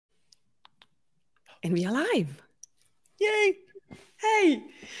And we are live. Yay! Hey!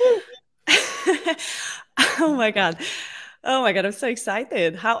 Oh my God. Oh my God, I'm so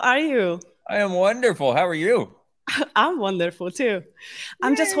excited. How are you? I am wonderful. How are you? I'm wonderful too.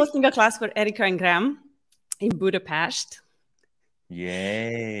 I'm just hosting a class for Erica and Graham in Budapest.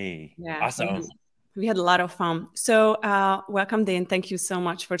 Yay. Yeah, Awesome. we had a lot of fun. So welcome, Dain. Thank you so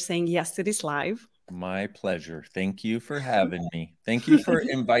much for saying yes to this live. My pleasure. Thank you for having me. Thank you for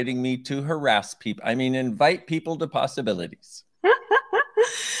inviting me to harass people. I mean, invite people to possibilities.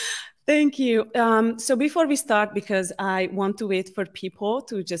 Thank you. So before we start, because I want to wait for people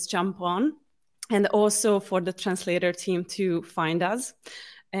to just jump on and also for the translator team to find us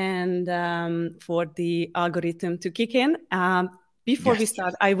and for the algorithm to kick in. Before we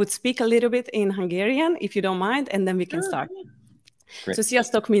start, I would speak a little bit in Hungarian, if you don't mind, and then we can start. Great. So,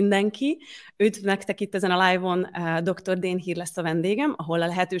 sziasztok mindenki! Üdv nektek itt ezen a live-on. Dr. Dain Heer lesz a vendégem, ahol a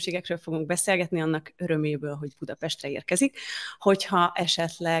lehetőségekről fogunk beszélgetni, annak öröméből, hogy Budapestre érkezik. Hogyha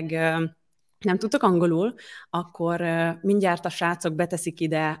esetleg nem tudtok angolul, akkor mindjárt a srácok beteszik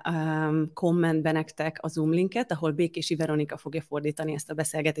ide kommentbe nektek a Zoom linket, ahol Békési Veronika fogja fordítani ezt a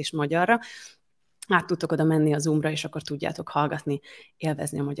beszélgetést magyarra. Át tudtok oda menni a Zoomra, és akkor tudjátok hallgatni,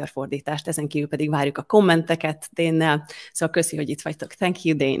 élvezni a magyar fordítást. Ezen kívül pedig várjuk a kommenteket Dainnel. Szóval köszi, hogy itt vagytok. Thank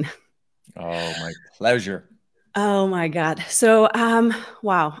you, Dain. Oh, my pleasure. Oh my God. So,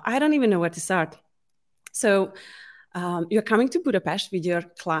 wow, I don't even know where to start. So, you're coming to Budapest with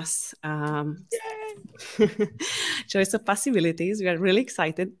your class, Choice of Possibilities. We are really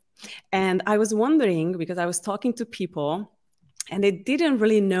excited. And I was wondering, because I was talking to people, and they didn't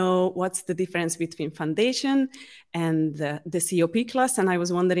really know what's the difference between foundation and the COP class. And I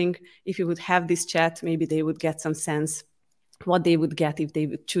was wondering if you would have this chat, maybe they would get some sense what they would get if they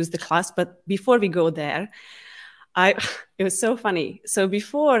would choose the class. But before we go there, it was so funny. So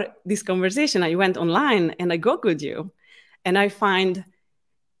before this conversation, I went online and I Googled you, and I find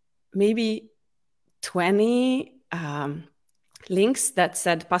maybe 20 links that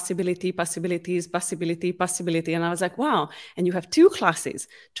said possibility, possibilities, possibility, possibility. And I was like, wow. And you have two classes,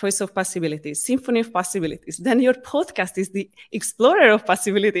 Choice of Possibilities, Symphony of Possibilities. Then your podcast is the Explorer of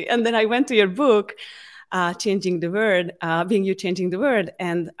Possibility. And then I went to your book, Changing the Word, Being You Changing the Word.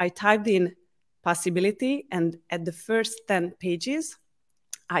 And I typed in possibility. And at the first 10 pages,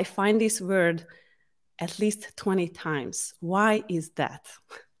 I find this word at least 20 times. Why is that?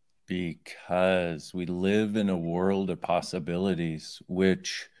 Because we live in a world of possibilities,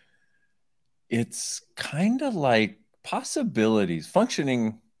 which it's kind of like possibilities.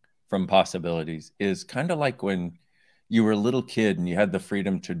 Functioning from possibilities is kind of like when you were a little kid and you had the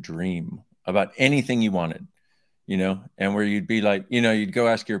freedom to dream about anything you wanted, you know, and where you'd be like, you know, you'd go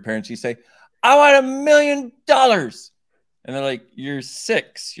ask your parents, you say, I want $1 million. And they're like, you're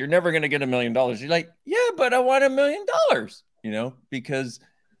 6. You're never going to get $1 million. You're like, yeah, but I want $1 million, you know, because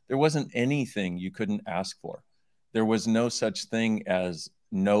there wasn't anything you couldn't ask for. There was no such thing as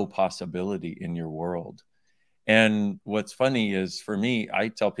no possibility in your world. And what's funny is, for me, I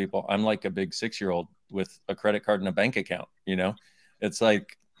tell people I'm like a big 6-year-old with a credit card and a bank account, you know? It's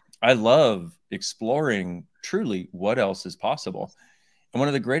like, I love exploring truly what else is possible. And one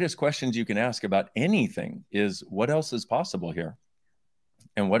of the greatest questions you can ask about anything is, what else is possible here?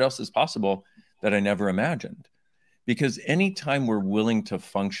 And what else is possible that I never imagined? Because anytime we're willing to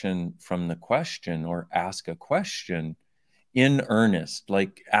function from the question or ask a question in earnest,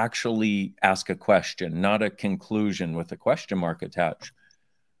 like actually ask a question, not a conclusion with a question mark attached,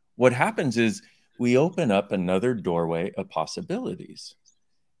 what happens is we open up another doorway of possibilities.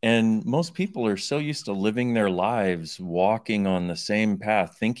 And most people are so used to living their lives walking on the same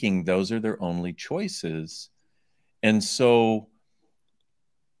path, thinking those are their only choices. And so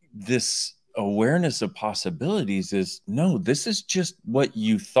this awareness of possibilities is, no, this is just what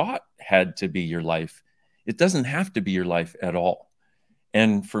you thought had to be your life. It doesn't have to be your life at all.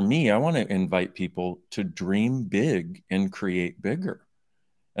 And for me, I want to invite people to dream big and create bigger.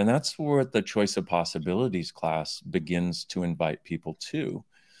 And that's where the Choice of Possibilities class begins to invite people to.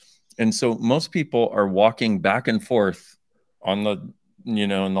 And so most people are walking back and forth on the, you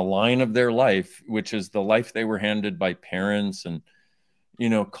know, in the line of their life, which is the life they were handed by parents and, you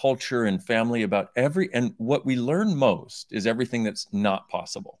know, culture and family about and what we learn most is everything that's not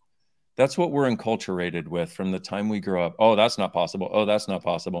possible. That's what we're enculturated with from the time we grow up. Oh, that's not possible. Oh, that's not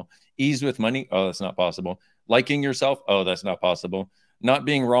possible. Ease with money. Oh, that's not possible. Liking yourself. Oh, that's not possible. Not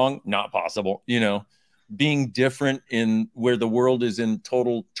being wrong. Not possible. You know, being different in where the world is in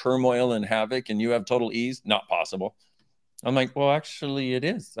total turmoil and havoc and you have total ease. Not possible. I'm like, well, actually it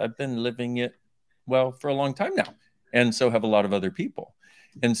is. I've been living it, well, for a long time now. And so have a lot of other people.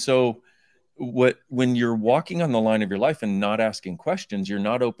 And so when you're walking on the line of your life and not asking questions, you're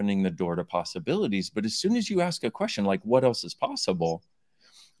not opening the door to possibilities. But as soon as you ask a question like, what else is possible?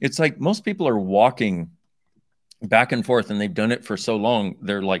 It's like most people are walking back and forth, and they've done it for so long.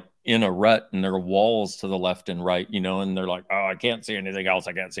 They're like in a rut, and there are walls to the left and right, you know, and they're like, oh, I can't see anything else.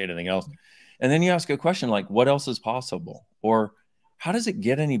 I can't see anything else. And then you ask a question like, what else is possible? Or how does it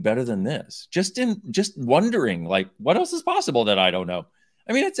get any better than this? Just wondering, like, what else is possible that I don't know?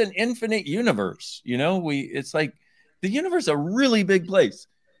 I mean, it's an infinite universe, you know. It's like the universe is a really big place,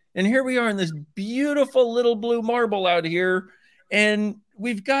 and here we are in this beautiful little blue marble out here, and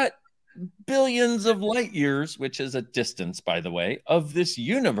we've got billions of light years, which is a distance, by the way, of this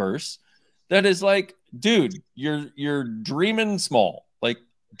universe that is like, dude, you're dreaming small, like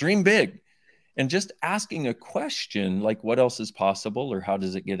dream big. And just asking a question like, what else is possible, or how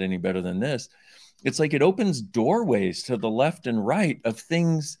does it get any better than this? It's like it opens doorways to the left and right of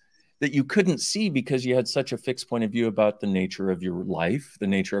things that you couldn't see because you had such a fixed point of view about the nature of your life, the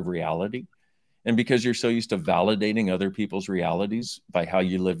nature of reality. And because you're so used to validating other people's realities by how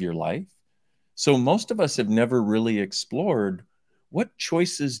you live your life. So most of us have never really explored, what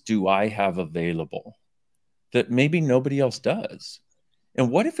choices do I have available that maybe nobody else does? And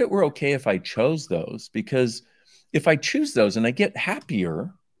what if it were okay if I chose those? Because if I choose those and I get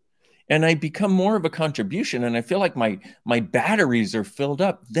happier and I become more of a contribution and I feel like my batteries are filled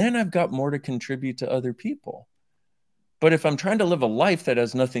up, then I've got more to contribute to other people. But if I'm trying to live a life that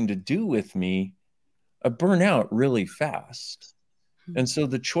has nothing to do with me, I burn out really fast. And so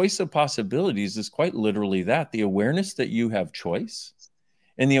the choice of possibilities is quite literally that, the awareness that you have choice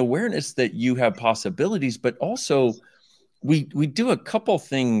and the awareness that you have possibilities, but also we do a couple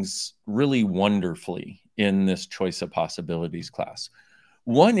things really wonderfully in this choice of possibilities class.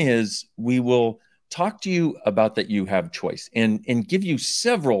 One is we will talk to you about that you have choice and give you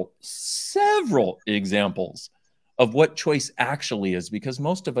several examples of what choice actually is, because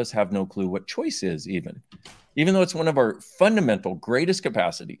most of us have no clue what choice is, even though it's one of our fundamental greatest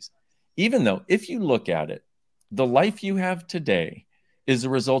capacities. Even though if you look at it, the life you have today is a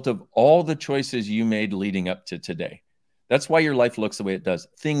result of all the choices you made leading up to today. That's why your life looks the way it does.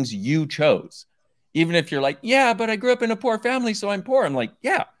 Things you chose. Even if you're like, yeah, but I grew up in a poor family, so I'm poor. I'm like,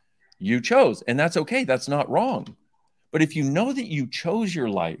 yeah, you chose. And that's okay. That's not wrong. But if you know that you chose your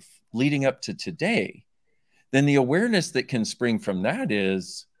life leading up to today, then the awareness that can spring from that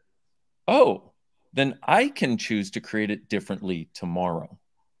is, oh, then I can choose to create it differently tomorrow.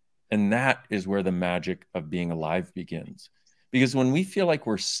 And that is where the magic of being alive begins. Because when we feel like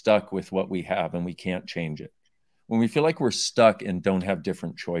we're stuck with what we have and we can't change it, when we feel like we're stuck and don't have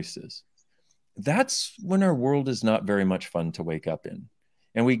different choices, that's when our world is not very much fun to wake up in.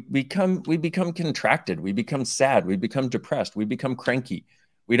 And we become contracted. We become sad. We become depressed. We become cranky.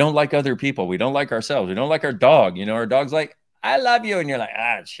 We don't like other people. We don't like ourselves. We don't like our dog. You know, our dog's like, I love you. And you're like,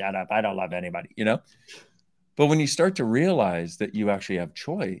 shut up. I don't love anybody, you know? But when you start to realize that you actually have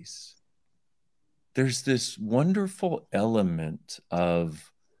choice, there's this wonderful element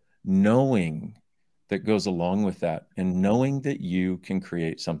of knowing that goes along with that, and knowing that you can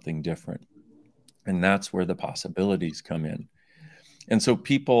create something different. And that's where the possibilities come in. And so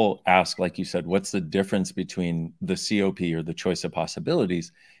people ask, like you said, what's the difference between the COP, or the choice of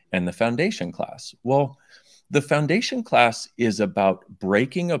possibilities, and the foundation class? Well, the foundation class is about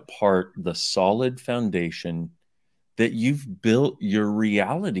breaking apart the solid foundation that you've built your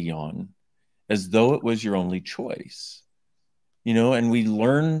reality on as though it was your only choice. You know, and we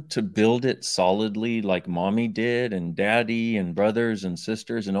learn to build it solidly like mommy did, and daddy, and brothers and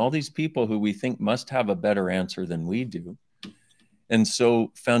sisters, and all these people who we think must have a better answer than we do. And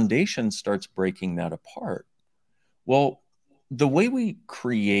so foundation starts breaking that apart. Well, the way we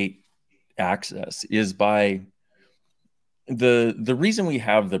create access is by the reason we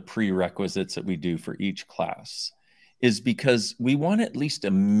have the prerequisites that we do for each class is because we want at least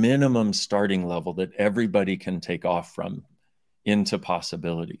a minimum starting level that everybody can take off from into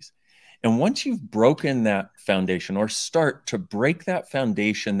possibilities. And once you've broken that foundation, or start to break that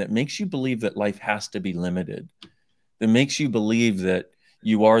foundation that makes you believe that life has to be limited, that makes you believe that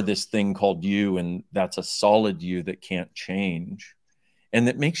you are this thing called you, and that's a solid you that can't change, and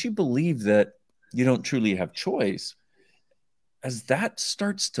that makes you believe that you don't truly have choice, as that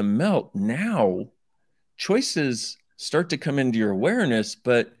starts to melt, now choices start to come into your awareness,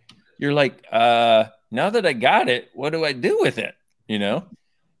 but you're like, now that I got it, what do I do with it? You know?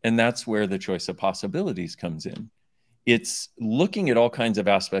 And that's where the choice of possibilities comes in. It's looking at all kinds of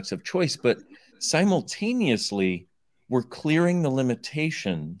aspects of choice, but simultaneously, we're clearing the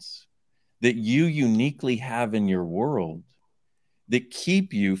limitations that you uniquely have in your world that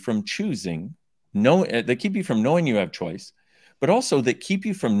keep you from choosing, that keep you from knowing you have choice, but also that keep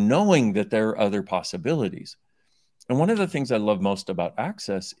you from knowing that there are other possibilities. And one of the things I love most about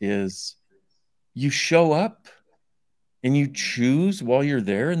Access is you show up and you choose while you're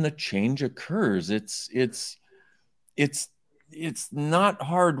there, and the change occurs. It's not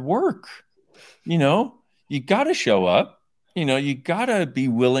hard work. You got to show up, you got to be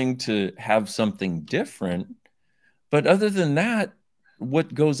willing to have something different. But other than that,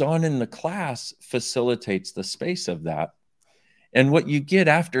 what goes on in the class facilitates the space of that. And what you get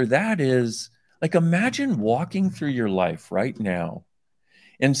after that is, like, imagine walking through your life right now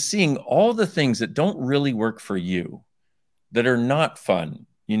and seeing all the things that don't really work for you, that are not fun,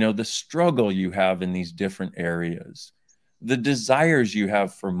 the struggle you have in these different areas, the desires you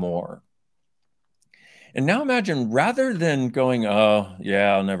have for more. And now imagine, rather than going, oh,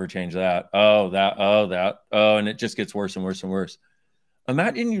 yeah, I'll never change that. Oh, and it just gets worse and worse and worse.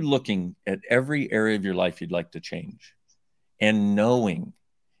 Imagine you looking at every area of your life you'd like to change and knowing,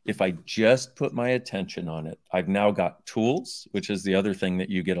 if I just put my attention on it, I've now got tools, which is the other thing that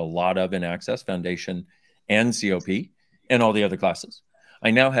you get a lot of in Access, Foundation and COP and all the other classes.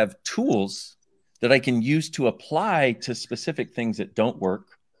 I now have tools that I can use to apply to specific things that don't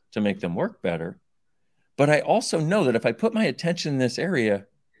work to make them work better. But I also know that if I put my attention in this area,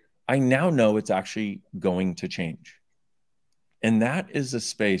 I now know it's actually going to change. And that is a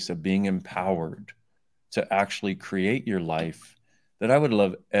space of being empowered to actually create your life that I would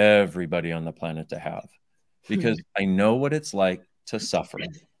love everybody on the planet to have, because I know what it's like to suffer.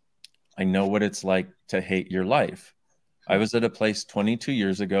 I know what it's like to hate your life. I was at a place 22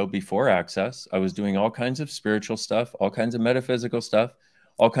 years ago before Access. I was doing all kinds of spiritual stuff, all kinds of metaphysical stuff,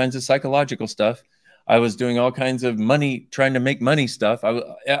 all kinds of psychological stuff. I was doing all kinds of money, trying to make money stuff.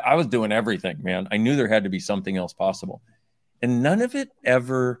 I was doing everything, man. I knew there had to be something else possible. And none of it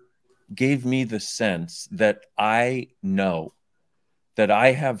ever gave me the sense that I know that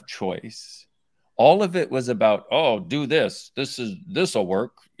I have choice. All of it was about, oh, do this. This will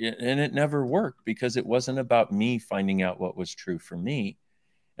work. And it never worked, because it wasn't about me finding out what was true for me.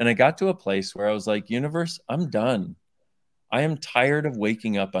 And I got to a place where I was like, universe, I'm done. I am tired of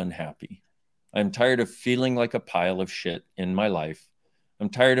waking up unhappy. I'm tired of feeling like a pile of shit in my life. I'm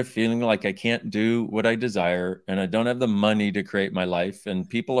tired of feeling like I can't do what I desire, and I don't have the money to create my life, and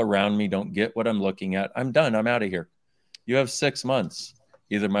people around me don't get what I'm looking at. I'm done. I'm out of here. You have 6 months.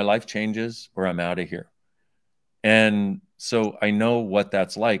 Either my life changes or I'm out of here. And so I know what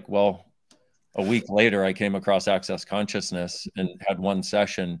that's like. Well, a week later, I came across Access Consciousness and had one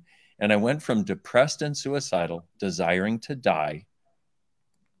session, and I went from depressed and suicidal, desiring to die,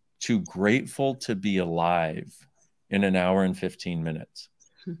 to grateful to be alive in an hour and 15 minutes.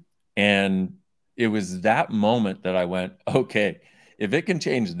 And it was that moment that I went, okay, if it can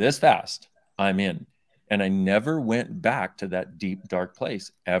change this fast, I'm in. And I never went back to that deep, dark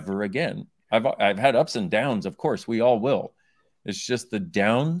place ever again. I've had ups and downs, of course, we all will. It's just the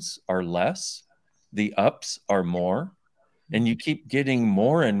downs are less, the ups are more, and you keep getting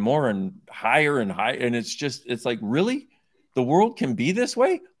more and more and higher and higher. And it's like, really? The world can be this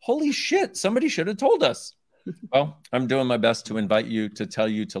way? Holy shit, somebody should have told us. Well, I'm doing my best to invite you, to tell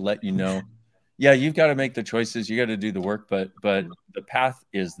you, to let you know, yeah, you've got to make the choices. You got to do the work, but the path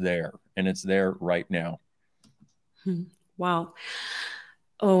is there, and it's there right now. Wow.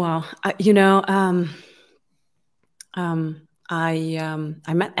 Oh, wow. I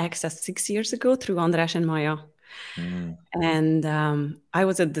met Access 6 years ago through András and Maya. And I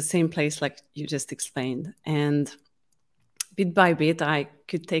was at the same place like you just explained. And bit by bit, I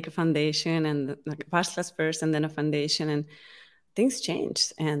could take a foundation, and like a past class first, and then a foundation, and things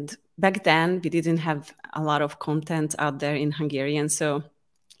changed. And back then, we didn't have a lot of content out there in Hungarian, so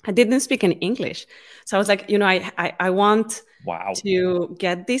I didn't speak any English. So I was like, I want to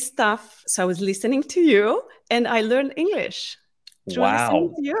get this stuff. So I was listening to you, and I learned English through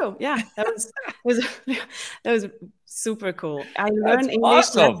listening to you. Yeah, that was super cool. I learned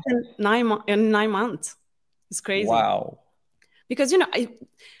English less than 9 months. It's crazy. Wow. Because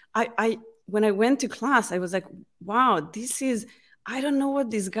I when I went to class, I was like, wow, I don't know what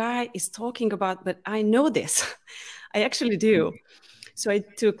this guy is talking about, but I know this. I actually do. So I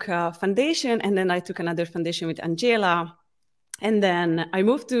took a foundation, and then I took another foundation with Angela. And then I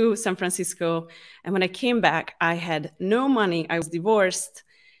moved to San Francisco. And when I came back, I had no money. I was divorced,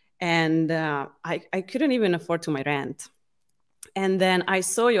 and I couldn't even afford to my rent. And then I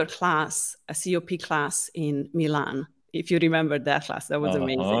saw your class, a COP class in Milan. If you remember that class, that was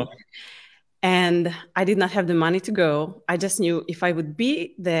amazing. And I did not have the money to go. I just knew if I would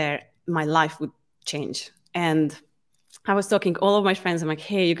be there, my life would change. And I was talking to all of my friends. I'm like,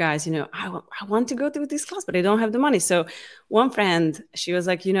 hey, you guys, I want to go to this class, but I don't have the money. So one friend, she was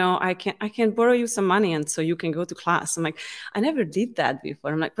like, I can borrow you some money and so you can go to class. I'm like, I never did that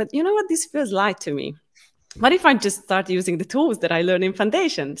before. I'm like, but you know what? This feels light to me. What if I just start using the tools that I learned in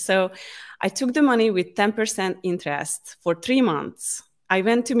foundation? So I took the money with 10% interest for 3 months. I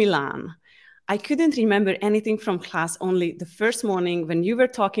went to Milan. I couldn't remember anything from class, only the first morning when you were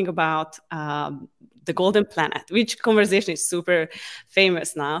talking about the golden planet, which conversation is super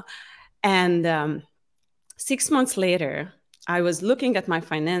famous now. And 6 months later, I was looking at my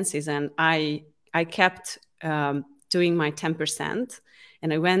finances and I kept doing my 10%.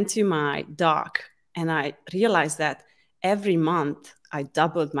 And I went to my doc and I realized that every month I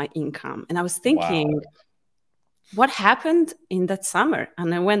doubled my income. And I was thinking, wow, what happened in that summer?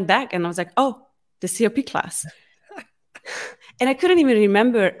 And I went back and I was like, oh, the COP class. And I couldn't even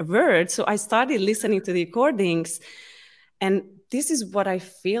remember a word. So I started listening to the recordings. And this is what I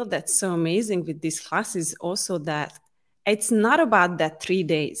feel that's so amazing with this class is also that it's not about that 3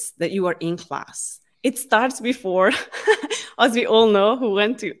 days that you are in class. It starts before, as we all know, who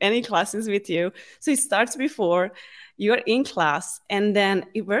went to any classes with you. So it starts before you're in class and then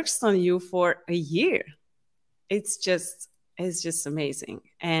it works on you for a year. It's just amazing.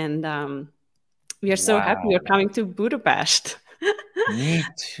 And we are so happy you're coming to Budapest. Me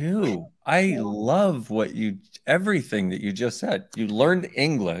too. I love everything that you just said. You learned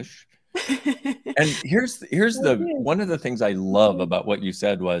English. And here's one of the things I love about what you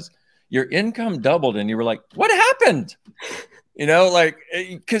said was your income doubled and you were like, what happened?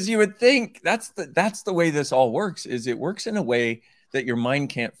 Because you would think that's the way this all works, is it works in a way that your mind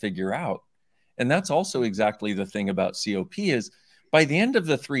can't figure out. And that's also exactly the thing about COP is by the end of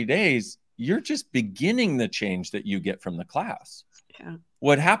the 3 days, you're just beginning the change that you get from the class. Yeah.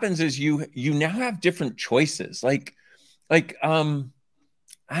 What happens is you now have different choices. Like, I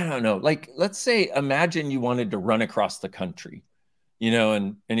don't know, like, let's say, imagine you wanted to run across the country,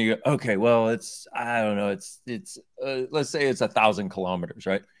 and you go, okay, well, I don't know, let's say it's 1,000 kilometers,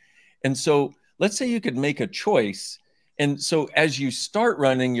 right? And so let's say you could make a choice. And so as you start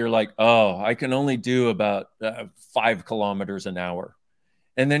running, you're like, oh, I can only do about 5 kilometers an hour.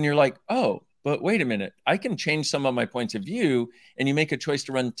 And then you're like, oh, but wait a minute, I can change some of my points of view. And you make a choice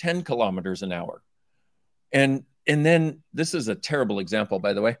to run 10 kilometers an hour. And then, this is a terrible example,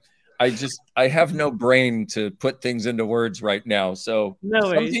 by the way. I have no brain to put things into words right now. So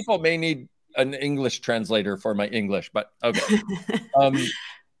some people may need an English translator for my English, but okay.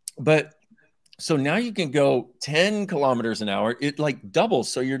 But so now you can go 10 kilometers an hour. It like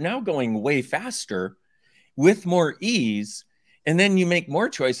doubles. So you're now going way faster with more ease. And then you make more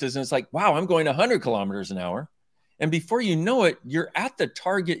choices. And it's like, wow, I'm going 100 kilometers an hour. And before you know it, you're at the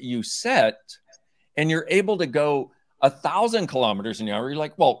target you set and you're able to go 1,000 kilometers an hour. You're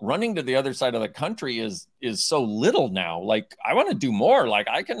like, well, running to the other side of the country is so little now. Like, I want to do more. Like,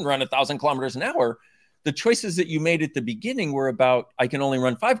 I can run 1,000 kilometers an hour. The choices that you made at the beginning were about, I can only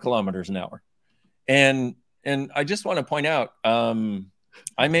run 5 kilometers an hour. And I just want to point out,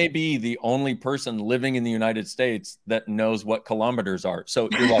 I may be the only person living in the United States that knows what kilometers are. So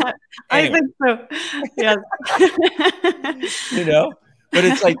you're like, anyway. I think so. Yes. But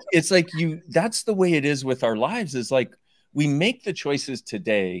it's like that's the way it is with our lives, is like we make the choices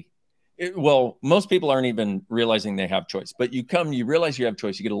today. Well, most people aren't even realizing they have choice, but you realize you have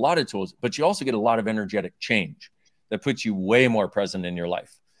choice. You get a lot of tools, but you also get a lot of energetic change that puts you way more present in your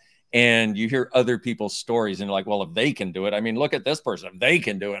life. And you hear other people's stories and you're like, well, if they can do it, I mean, look at this person. If they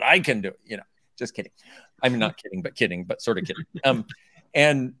can do it, I can do it. Just kidding. I mean, not kidding, but sort of kidding.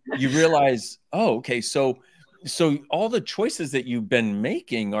 And you realize, oh, okay. So all the choices that you've been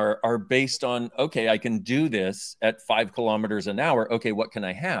making are based on, okay, I can do this at 5 kilometers an hour. Okay, what can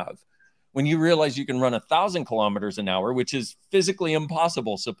I have? When you realize you can run 1,000 kilometers an hour, which is physically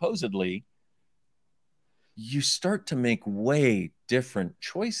impossible, supposedly, you start to make way different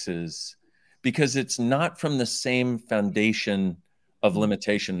choices because it's not from the same foundation of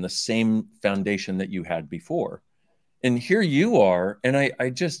limitation, the same foundation that you had before. And here you are. And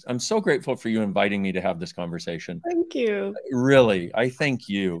I'm so grateful for you inviting me to have this conversation. Thank you. Really, I thank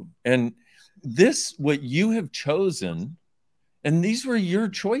you. And what you have chosen, and these were your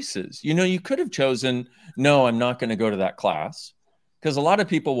choices. You could have chosen, no, I'm not going to go to that class. Because a lot of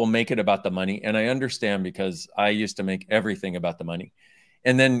people will make it about the money. And I understand, because I used to make everything about the money.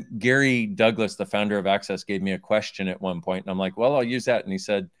 And then Gary Douglas, the founder of Access, gave me a question at one point. And I'm like, well, I'll use that. And he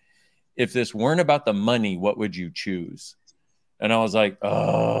said, if this weren't about the money, what would you choose? And I was like,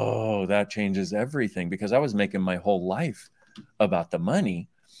 oh, that changes everything, because I was making my whole life about the money.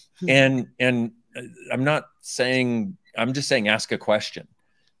 And I'm not saying I'm just saying, ask a question,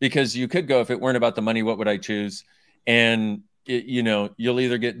 because you could go, if it weren't about the money, what would I choose? And you know, you'll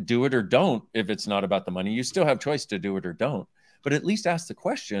either get do it or don't. If it's not about the money, you still have choice to do it or don't, but at least ask the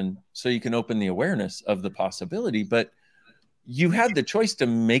question so you can open the awareness of the possibility. But you had the choice to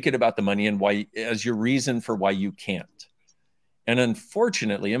make it about the money and why, as your reason for why you can't. And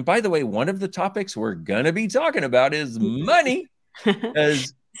unfortunately, and by the way, one of the topics we're going to be talking about is money.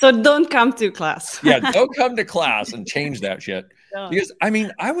 So don't come to class. Yeah, don't come to class and change that shit. No. Because I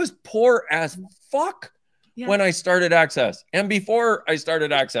mean, I was poor as fuck when I started Access, and before I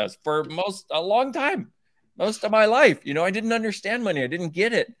started Access for a long time, most of my life. You know, I didn't understand money. I didn't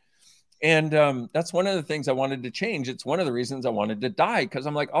get it. And that's one of the things I wanted to change. It's one of the reasons I wanted to die, because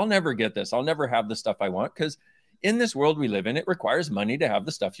I'm like, I'll never get this. I'll never have the stuff I want, because in this world we live in, it requires money to have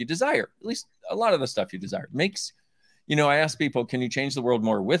the stuff you desire. At least a lot of the stuff you desire. It makes, you know, I ask people, can you change the world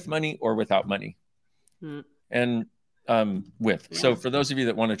more with money or without money? And with. So for those of you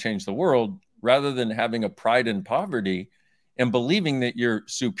that want to change the world, rather than having a pride in poverty and believing that you're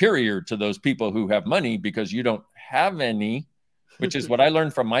superior to those people who have money because you don't have any, which is what I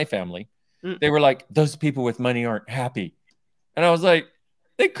learned from my family. They were like, those people with money aren't happy. And I was like,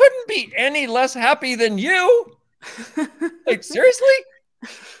 they couldn't be any less happy than you. Like, seriously?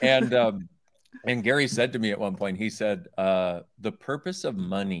 And Gary said to me at one point, he said, the purpose of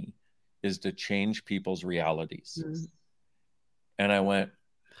money is to change people's realities. And I went,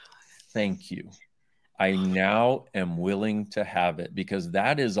 thank you. I now am willing to have it, because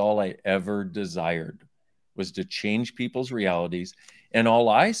that is all I ever desired, was to change people's realities. And all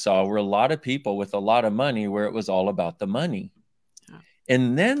I saw were a lot of people with a lot of money where it was all about the money.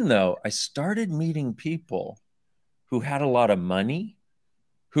 And then, though, I started meeting people who had a lot of money,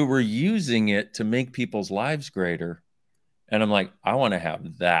 who were using it to make people's lives greater. And I'm like, I want to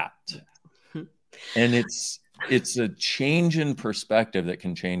have that. And it's a change in perspective that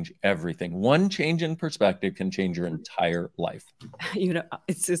can change everything. One change in perspective can change your entire life. You know,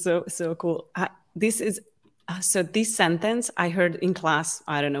 it's so cool. This is so this sentence I heard in class,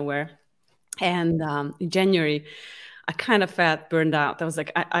 I don't know where. And in January, I kind of felt burned out. I was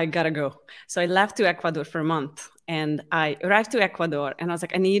like, I gotta go. So I left to Ecuador for a month, and I arrived to Ecuador, and I was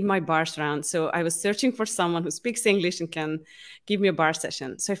like, I need my bars round. So I was searching for someone who speaks English and can give me a bar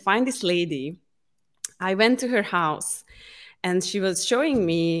session. So I find this lady. I went to her house, and she was showing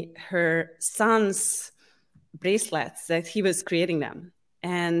me her son's bracelets that he was creating them.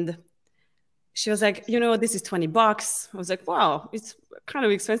 And she was like, you know, this is $20. I was like, wow, it's kind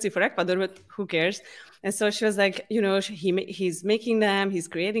of expensive for Ecuador, but who cares? And so she was like, you know, he's making them, he's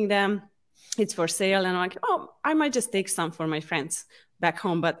creating them, it's for sale. And I'm like, oh, I might just take some for my friends back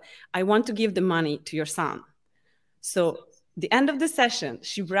home, but I want to give the money to your son. So the end of the session,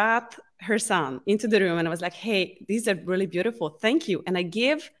 she brought her son into the room, and I was like, hey, these are really beautiful. Thank you. And I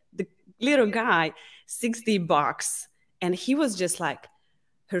gave the little guy $60. And he was just like,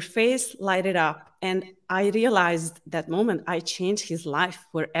 her face lighted up. And I realized that moment I changed his life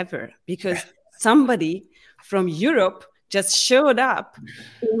forever, because somebody from Europe just showed up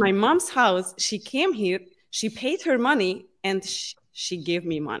in my mom's house. She came here, she paid her money, and she gave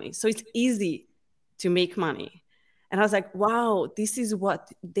me money. So it's easy to make money. And I was like, wow, this is what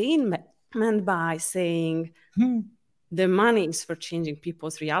Dain meant by saying the money is for changing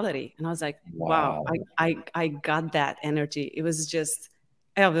people's reality. And I was like, wow, I got that energy. It was just,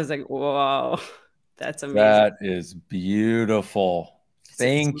 I was like, whoa, that's amazing. That is beautiful.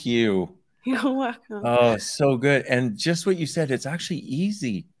 Thank you. You're welcome. Oh, so good. And just what you said, it's actually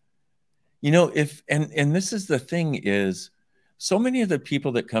easy. You know, and this is the thing, is so many of the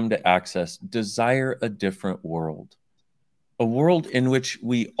people that come to Access desire a different world, a world in which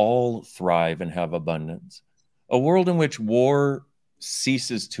we all thrive and have abundance, a world in which war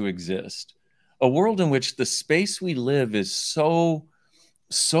ceases to exist, a world in which the space we live is so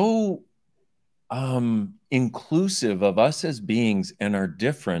inclusive of us as beings and our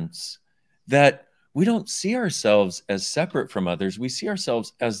difference, that we don't see ourselves as separate from others. We see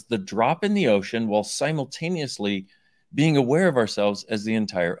ourselves as the drop in the ocean, while simultaneously being aware of ourselves as the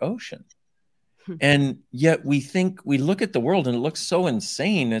entire ocean. And yet we look at the world and it looks so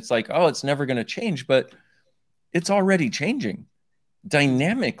insane. It's like, oh, it's never going to change, but it's already changing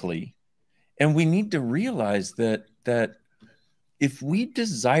dynamically. And we need to realize that if we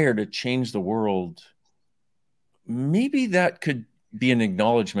desire to change the world, maybe that could be an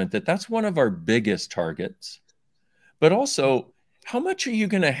acknowledgement that that's one of our biggest targets. But also, how much are you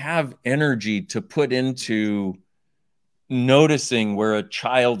going to have energy to put into noticing where a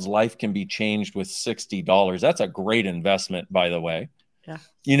child's life can be changed with $60? That's a great investment, by the way. Yeah.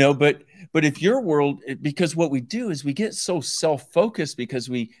 You know, but if your world, because what we do is we get so self-focused because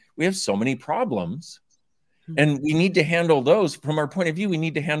we have so many problems, and we need to handle those from our point of view. We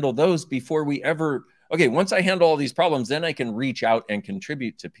need to handle those before we ever, okay, once I handle all these problems, then I can reach out and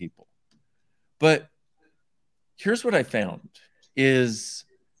contribute to people. But here's what I found is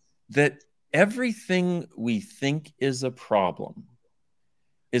that everything we think is a problem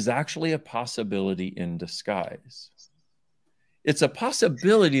is actually a possibility in disguise. It's a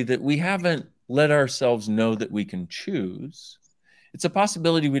possibility that we haven't let ourselves know that we can choose. It's a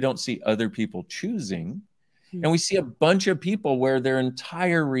possibility we don't see other people choosing. And we see a bunch of people where their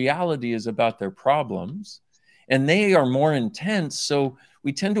entire reality is about their problems, and they are more intense. So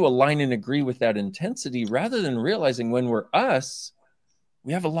we tend to align and agree with that intensity rather than realizing when we're us,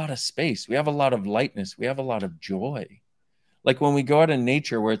 we have a lot of space. We have a lot of lightness. We have a lot of joy. Like when we go out in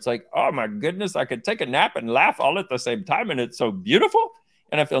nature where it's like, oh my goodness, I could take a nap and laugh all at the same time. And it's so beautiful.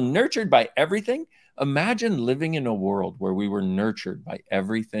 And I feel nurtured by everything. Imagine living in a world where we were nurtured by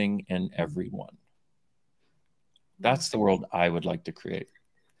everything and everyone. That's the world I would like to create.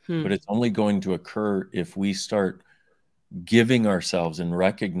 But it's only going to occur if we start giving ourselves and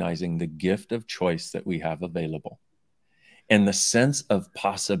recognizing the gift of choice that we have available and the sense of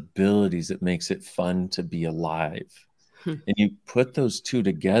possibilities that makes it fun to be alive. And you put those two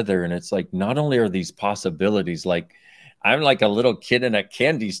together, and it's like, not only are these possibilities, like I'm like a little kid in a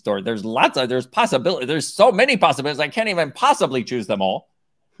candy store. There's possibilities. There's so many possibilities. I can't even possibly choose them all.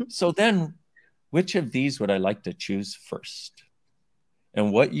 So then which of these would I like to choose first?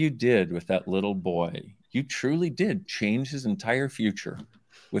 And what you did with that little boy, you truly did change his entire future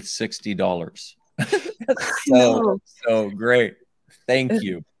with $60. so great. Thank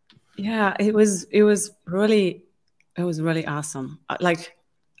you. Yeah, it was really awesome. Like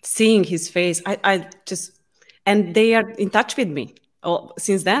seeing his face, I just, and they are in touch with me. Oh,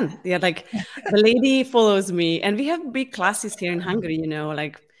 since then, they are like, the lady follows me, and we have big classes here in Hungary, you know,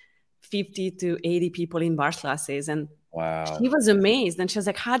 like 50 to 80 people in bar classes. And wow, she was amazed. And she was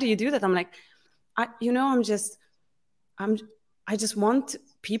like, how do you do that? I'm like, I just want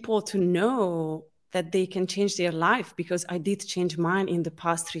people to know that they can change their life, because I did change mine in the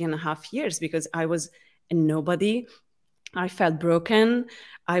past 3.5 years, because I was a nobody. I felt broken.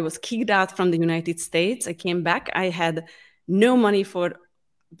 I was kicked out from the United States. I came back. I had no money for,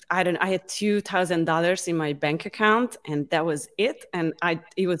 I had $2,000 in my bank account, and that was it. And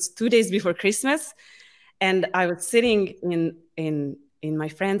it was 2 days before Christmas, and I was sitting in my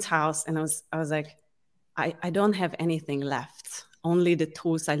friend's house, and I was like, I don't have anything left, only the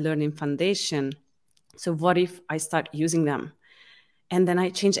tools I learned in foundation. So what if I start using them? And then I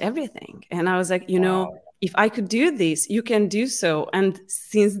changed everything. And I was like, you know, if I could do this, you can do so. And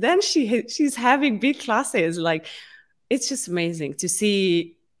since then, she's having big classes. Like, it's just amazing to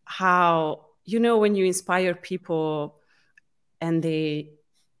see how, you know, when you inspire people and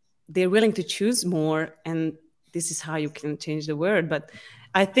they're willing to choose more, and this is how you can change the world. But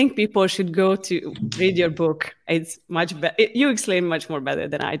I think people should go to read your book. It's much better. You explain much more better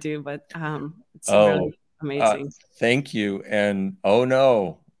than I do, but it's really amazing. Thank you. And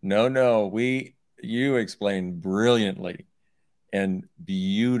you explained brilliantly and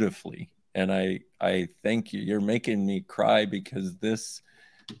beautifully. And I thank you. You're making me cry, because this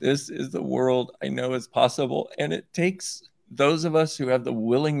is the world I know is possible. And it takes those of us who have the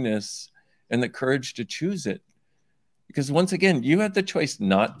willingness and the courage to choose it. Because once again, you had the choice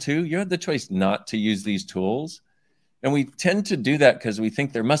not to. You had the choice not to use these tools. And we tend to do that because we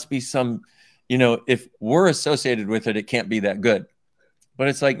think there must be some, you know, if we're associated with it, it can't be that good. But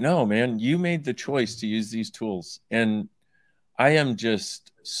it's like, no, man, you made the choice to use these tools. And I am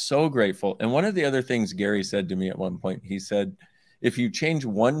just so grateful. And one of the other things Gary said to me at one point, he said, if you change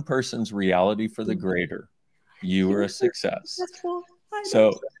one person's reality for the greater, you are a success.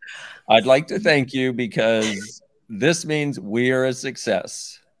 So I'd like to thank you, because this means we are a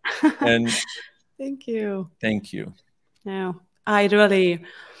success. And thank you. Thank you. No, I really,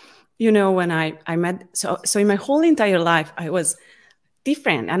 you know, when I met, so in my whole entire life, I was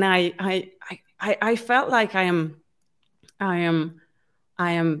different. And I felt like I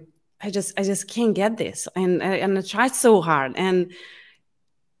just can't get this. And I tried so hard. And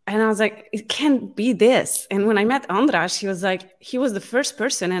I was like, it can't be this. And when I met Andras, he was the first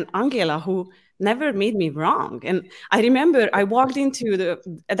person, and Angela, who never made me wrong. And I remember I walked into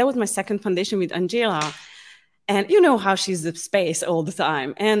that was my second foundation with Angela. And you know how she's the space all the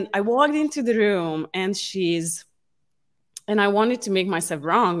time. And I walked into the room, and I wanted to make myself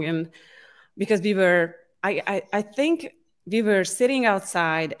wrong. And because I think we were sitting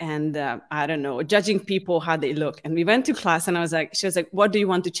outside and I don't know, judging people how they look. And we went to class and she was like, what do you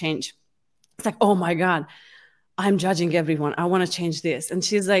want to change? It's like, oh my God, I'm judging everyone. I want to change this. And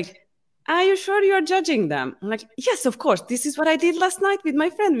she's like, are you sure you're judging them? I'm like, yes, of course. This is what I did last night with my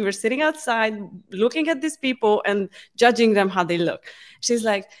friend. We were sitting outside looking at these people and judging them how they look. She's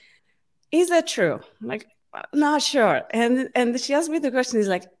like, is that true? I'm like, not sure. And she asked me the question, is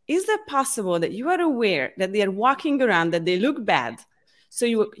like, is it possible that you are aware that they are walking around, that they look bad? So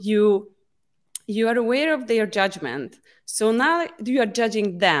you are aware of their judgment. So now you are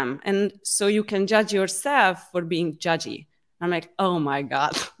judging them. And so you can judge yourself for being judgy. I'm like, oh my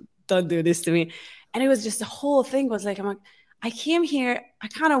God, don't do this to me. And it was just the whole thing was like, I'm like, I came here, I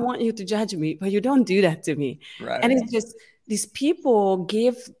kind of want you to judge me, but you don't do that to me. Right. And it's just, these people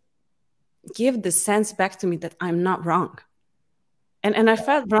give the sense back to me that I'm not wrong. And I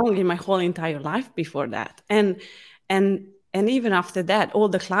felt wrong in my whole entire life before that. And even after that, all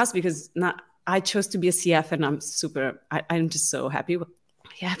the class, because I chose to be a CF, and I'm just so happy with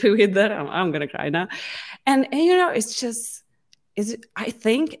that. I'm going to cry now. And you know, I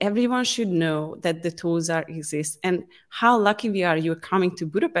think everyone should know that the tools exist, and how lucky we are. You're coming to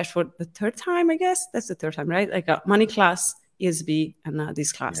Budapest for the third time, I guess. That's the third time, right? Like a money class, ESB, and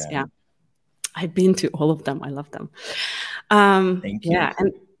this class. Yeah. I've been to all of them. I love them. Thank you. Yeah.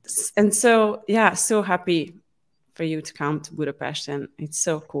 And so, yeah, so happy for you to come to Budapest, and it's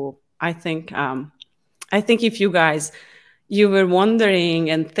so cool. I think if you were wondering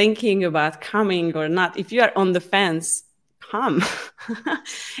and thinking about coming or not, if you are on the fence, come.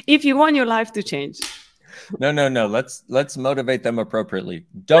 If you want your life to change. No. Let's motivate them appropriately.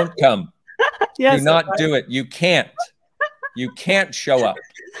 Don't come. Yes, do not do it. You can't. You can't show up.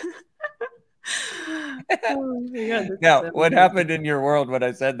 Oh my God, now, what happened in your world when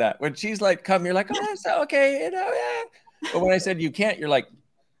I said that? When she's like, come, you're like, oh, that's okay. You know, yeah. But when I said you can't, you're like,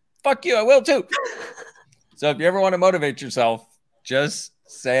 fuck you, I will too. So if you ever want to motivate yourself, just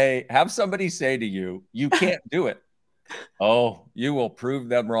have somebody say to you, you can't do it. Oh, you will prove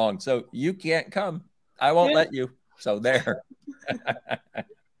them wrong. So you can't come. I won't let you. So there.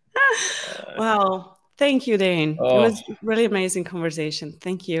 Wow. Thank you, Dain. It was a really amazing conversation.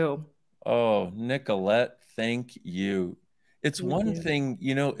 Thank you. Oh, Nikolett, thank you. It's one thing,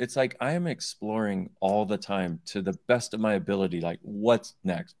 you know, it's like I am exploring all the time to the best of my ability. Like, what's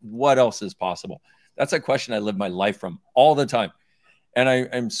next? What else is possible? That's a question I live my life from all the time. And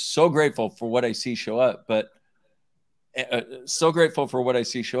I'm so grateful for what I see show up, but so grateful for what I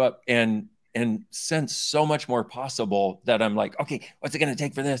see show up and sense so much more possible that I'm like, okay, what's it going to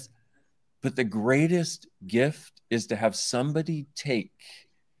take for this? But the greatest gift is to have somebody take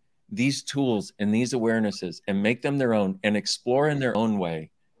these tools and these awarenesses and make them their own and explore in their own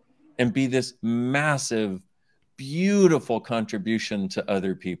way and be this massive, beautiful contribution to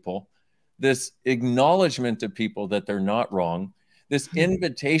other people, this acknowledgement of people that they're not wrong, this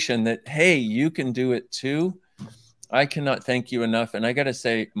invitation that, hey, you can do it too. I cannot thank you enough. And I got to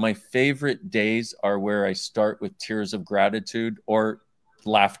say, my favorite days are where I start with tears of gratitude or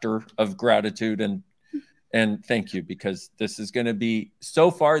laughter of gratitude and thank you, because this is going to be, so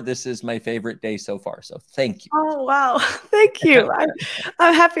far, this is my favorite day so far. So thank you. Oh, wow. Thank you.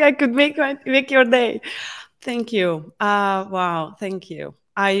 I'm happy I could make your day. Thank you. Wow. Thank you.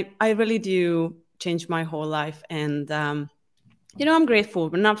 I really do change my whole life. And, you know, I'm grateful,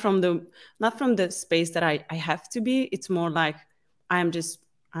 but not from the space that I have to be. It's more like I am just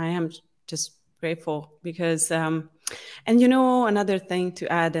grateful because, and you know, another thing to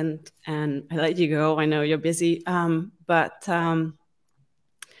add, and I let you go. I know you're busy, but I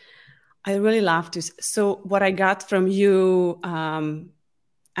really love to. So what I got from you,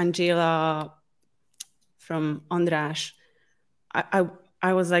 Angela, from András,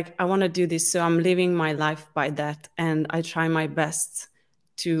 I was like, I want to do this. So I'm living my life by that. And I try my best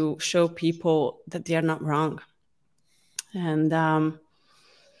to show people that they are not wrong. And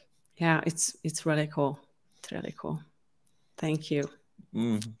yeah, it's really cool. It's really cool. Thank you.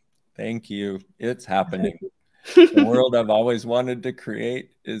 Thank you. It's happening. The world I've always wanted to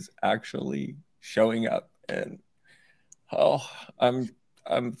create is actually showing up. And oh,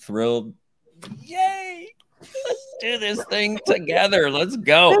 I'm thrilled. Yay! Let's do this thing together. Let's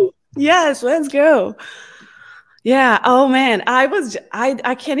go. Yes, let's go. Yeah. Oh man,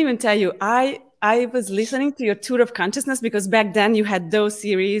 I can't even tell you. I was listening to your tour of consciousness because back then you had those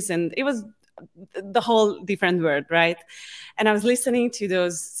series and it was the whole different word, right? And I was listening to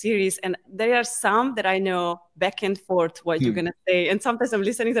those series and there are some that I know back and forth what you're going to say. And sometimes I'm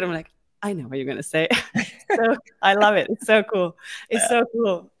listening to them, I'm like, I know what you're going to say. So I love it. It's so cool. It's so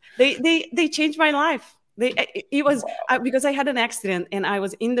cool. They changed my life. It was because I had an accident and I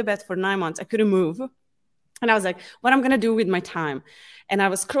was in the bed for 9 months. I couldn't move. And I was like, what I'm going to do with my time? And I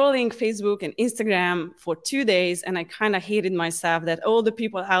was scrolling Facebook and Instagram for 2 days. And I kind of hated myself that all the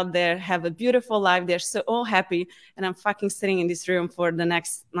people out there have a beautiful life. They're so all happy. And I'm fucking sitting in this room for the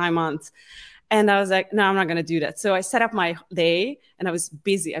next 9 months. And I was like, no, I'm not going to do that. So I set up my day and I was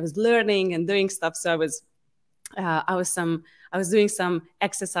busy. I was learning and doing stuff. So I was doing some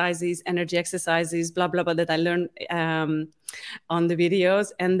exercises, energy exercises, blah, blah, blah, that I learned on the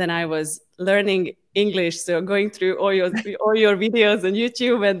videos. And then I was learning English. So going through all your videos on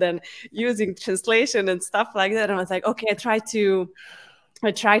YouTube and then using translation and stuff like that. And I was like, okay, I tried to,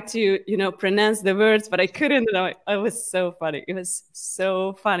 pronounce the words, but I couldn't. It was so funny. It was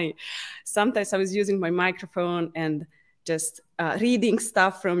so funny. Sometimes I was using my microphone and just reading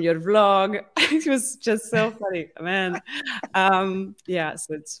stuff from your vlog. It was just so funny, man. Yeah,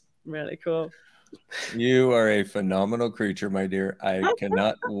 so it's really cool. You are a phenomenal creature, my dear. I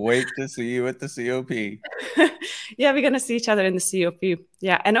cannot wait to see you at the COP. Yeah, we're going to see each other in the COP.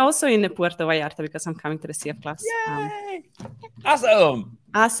 Yeah, and also in the Puerto Vallarta because I'm coming to the CF class. Yay! Awesome.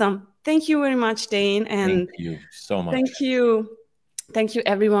 Awesome. Thank you very much, Dain. And thank you so much. Thank you. Thank you,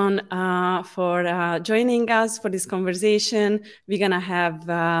 everyone, for joining us for this conversation. We're going to have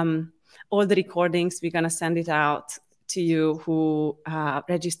all the recordings. We're going to send it out to you who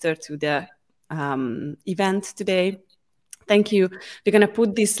registered to the event today. Thank you. We're going to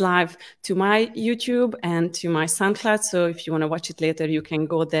put this live to my YouTube and to my SoundCloud. So if you want to watch it later, you can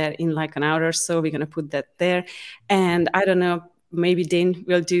go there in like an hour or so. We're going to put that there. And I don't know, maybe Dain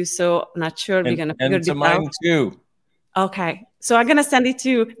will do so. I'm not sure. We're going to figure this out. And to mine too. Okay. So I'm going to send it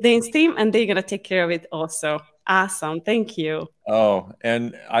to Dain's team and they're going to take care of it also. Awesome. Thank you. Oh,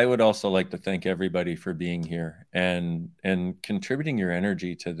 and I would also like to thank everybody for being here and contributing your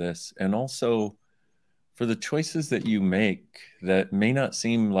energy to this, and also for the choices that you make that may not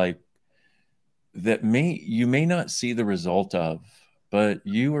seem like you may not see the result of, but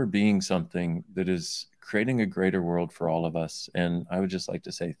you are being something that is creating a greater world for all of us. And I would just like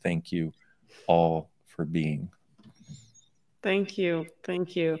to say thank you all for being. Thank you.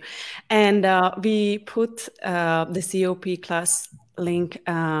 Thank you. And we put the COP class link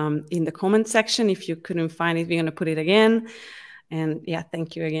in the comment section. If you couldn't find it, we're going to put it again. And yeah,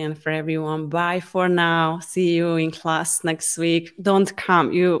 thank you again for everyone. Bye for now. See you in class next week. Don't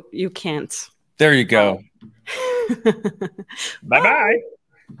come. You can't. There you go. Bye-bye.